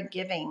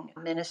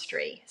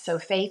ministry. So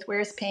Faith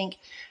Wears Pink,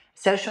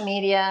 social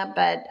media,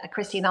 but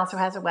Christine also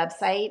has a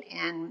website,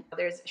 and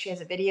she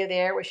has a video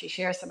there where she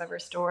shares some of her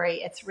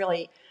story. It's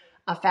really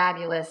a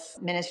fabulous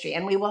ministry,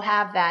 and we will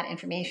have that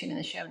information in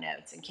the show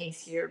notes in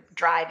case you're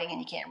driving and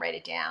you can't write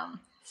it down.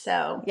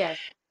 So Yes.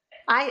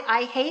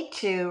 I hate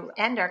to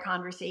end our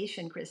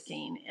conversation,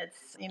 Christine.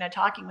 It's,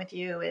 talking with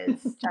you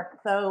is just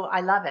so,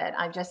 I love it.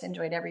 I've just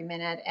enjoyed every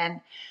minute.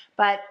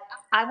 But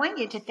I want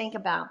you to think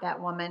about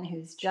that woman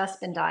who's just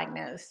been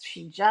diagnosed.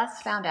 She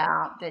just found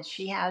out that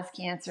she has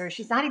cancer.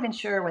 She's not even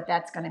sure what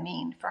that's going to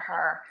mean for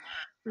her.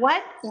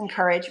 What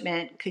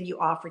encouragement could you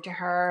offer to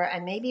her,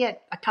 and maybe a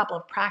couple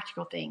of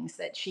practical things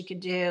that she could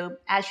do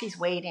as she's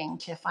waiting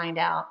to find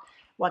out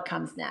what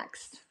comes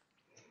next?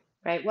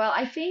 Right. Well,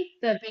 I think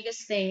the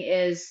biggest thing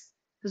is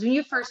because when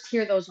you first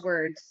hear those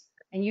words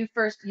and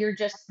you're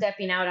just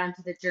stepping out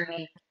onto the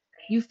journey,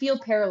 you feel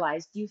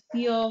paralyzed, you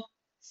feel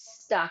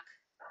stuck,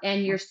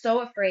 and you're so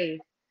afraid.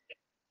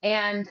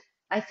 And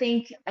I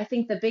think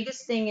the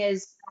biggest thing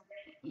is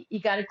you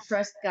got to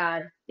trust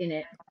God in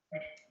it.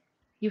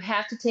 You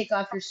have to take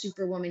off your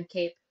superwoman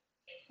cape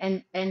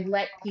and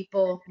let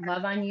people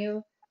love on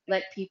you,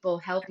 let people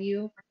help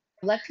you,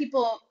 let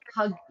people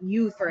hug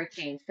you for a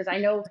change. Because I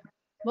know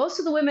most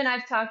of the women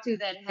I've talked to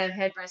that have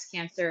had breast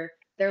cancer,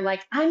 they're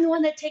like, I'm the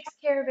one that takes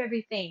care of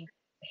everything.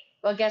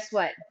 Well, guess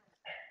what?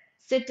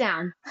 Sit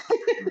down.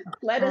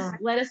 Let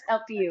us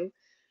help you.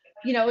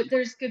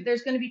 There's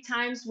going to be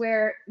times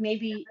where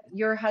maybe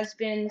your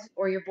husband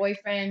or your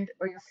boyfriend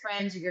or your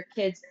friends or your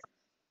kids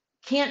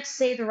can't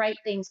say the right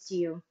things to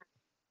you.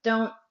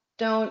 Don't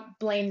don't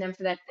blame them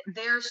for that.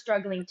 They're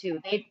struggling too.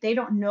 They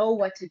don't know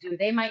what to do.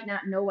 They might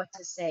not know what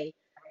to say.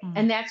 Mm.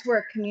 And that's where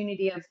a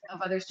community of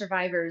other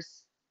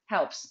survivors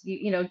helps.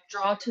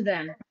 Draw to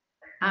them.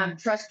 Mm.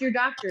 Trust your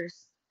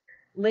doctors.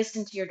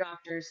 Listen to your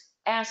doctors.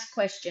 Ask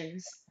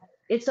questions.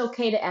 It's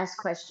okay to ask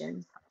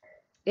questions.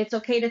 It's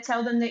okay to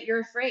tell them that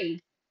you're afraid.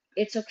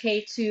 It's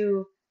okay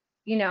to,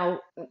 you know,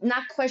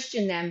 not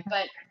question them,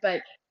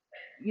 but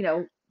you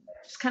know,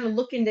 just kind of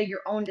look into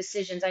your own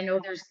decisions. I know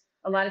there's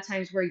a lot of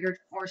times where you're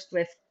forced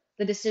with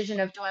the decision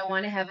of, do I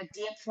want to have a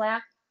DIAP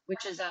flap,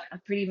 which is a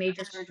pretty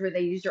major surgery where they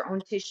use your own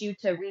tissue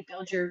to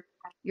rebuild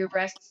your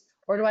breasts,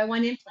 or do I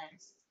want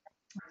implants?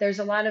 There's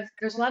a lot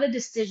of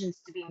decisions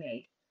to be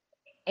made.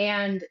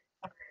 And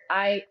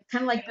I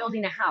kind of like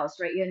building a house,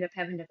 right? You end up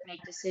having to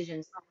make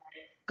decisions.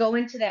 Go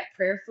into that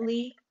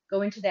prayerfully,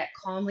 go into that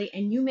calmly,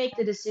 and you make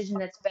the decision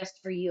that's best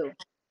for you.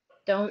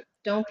 Don't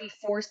be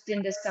forced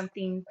into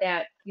something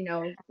that,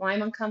 well,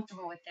 I'm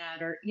uncomfortable with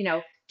that, or,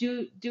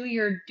 do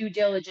your due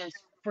diligence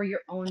for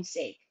your own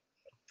sake.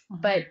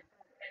 But Mhm.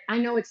 I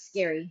know it's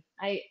scary.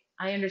 I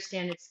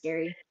understand it's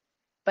scary,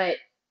 but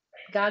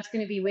God's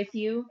going to be with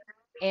you,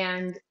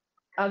 and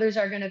others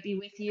are going to be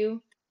with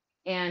you,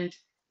 and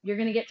you're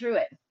going to get through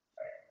it.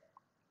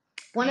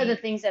 One of the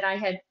Great. things that I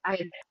had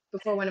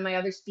before one of my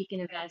other speaking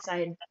events, I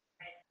had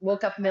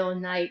woke up middle of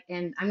the night,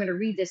 and I'm going to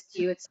read this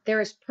to you.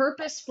 There is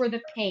purpose for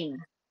the pain.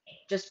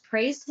 Just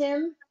praise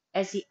him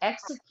as he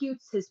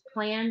executes his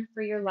plan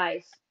for your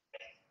life.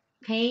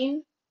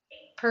 Pain,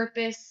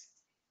 purpose,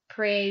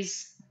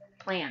 praise,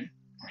 plan.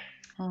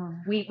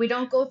 Mm. We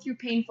don't go through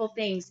painful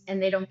things and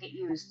they don't get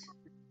used.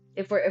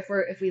 If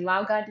we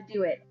allow God to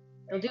do it,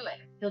 He'll do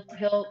it.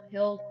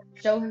 He'll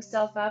show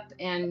himself up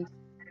and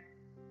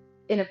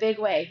in a big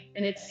way,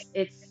 and it's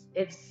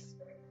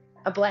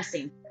a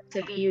blessing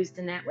to be used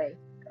in that way.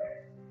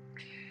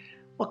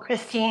 Well,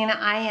 Christine,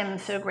 I am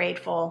so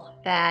grateful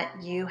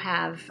that you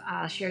have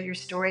shared your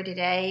story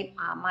today.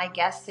 My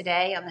guest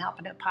today on the Help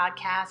and Hope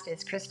podcast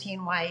is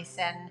Christine Weiss,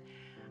 and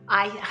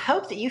I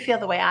hope that you feel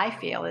the way I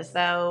feel, as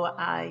though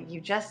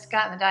you just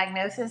gotten the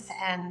diagnosis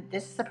and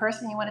this is the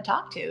person you want to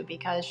talk to,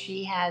 because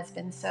she has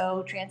been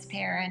so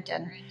transparent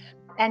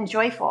and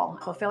joyful,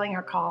 fulfilling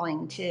her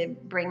calling to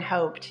bring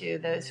hope to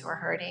those who are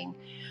hurting.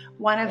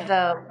 One of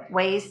the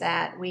ways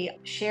that we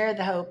share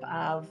the hope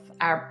of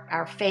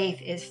our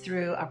faith is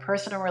through a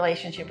personal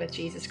relationship with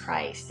Jesus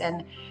Christ.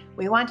 And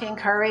we want to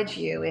encourage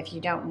you, if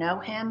you don't know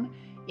him,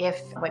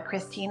 if what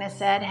Christina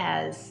said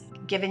has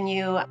given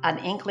you an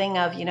inkling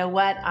of, you know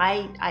what,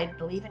 I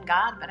believe in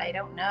God, but I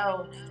don't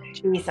know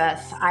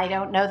Jesus. I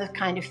don't know the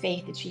kind of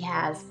faith that she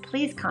has.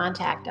 Please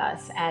contact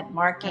us at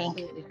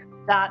Absolutely.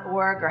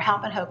 markinc.org or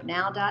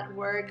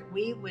helpandhopenow.org.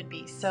 We would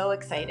be so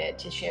excited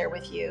to share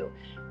with you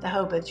the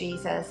hope of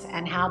Jesus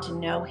and how to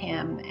know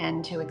him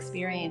and to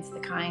experience the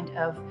kind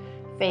of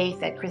faith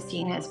that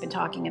Christine has been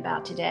talking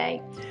about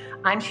today.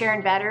 I'm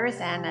Sharon Betters,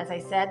 and as I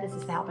said, this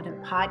is the Help and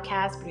Hope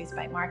podcast produced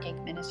by Mark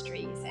Inc.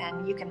 Ministries,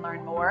 and you can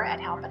learn more at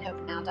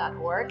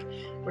helpandhopenow.org.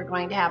 We're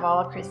going to have all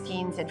of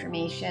Christine's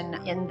information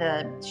in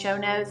the show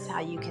notes,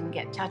 how you can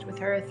get in touch with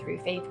her through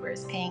Faith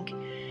Wears Pink.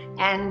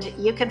 And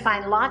you can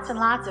find lots and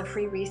lots of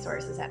free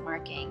resources at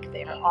Mark Inc.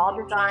 They are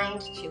all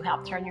designed to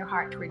help turn your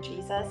heart toward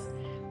Jesus,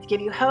 to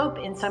give you hope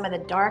in some of the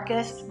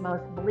darkest,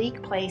 most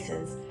bleak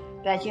places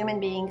that human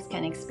beings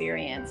can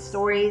experience.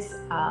 Stories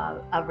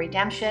of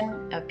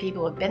redemption, of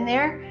people who have been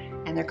there,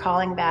 and they're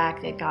calling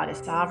back that God is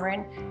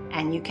sovereign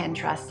and you can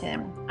trust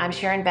him. I'm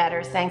Sharon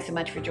Betters. Thanks so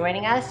much for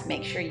joining us.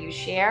 Make sure you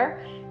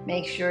share,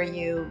 make sure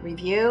you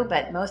review,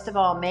 but most of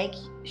all, make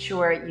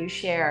sure you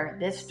share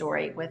this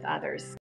story with others.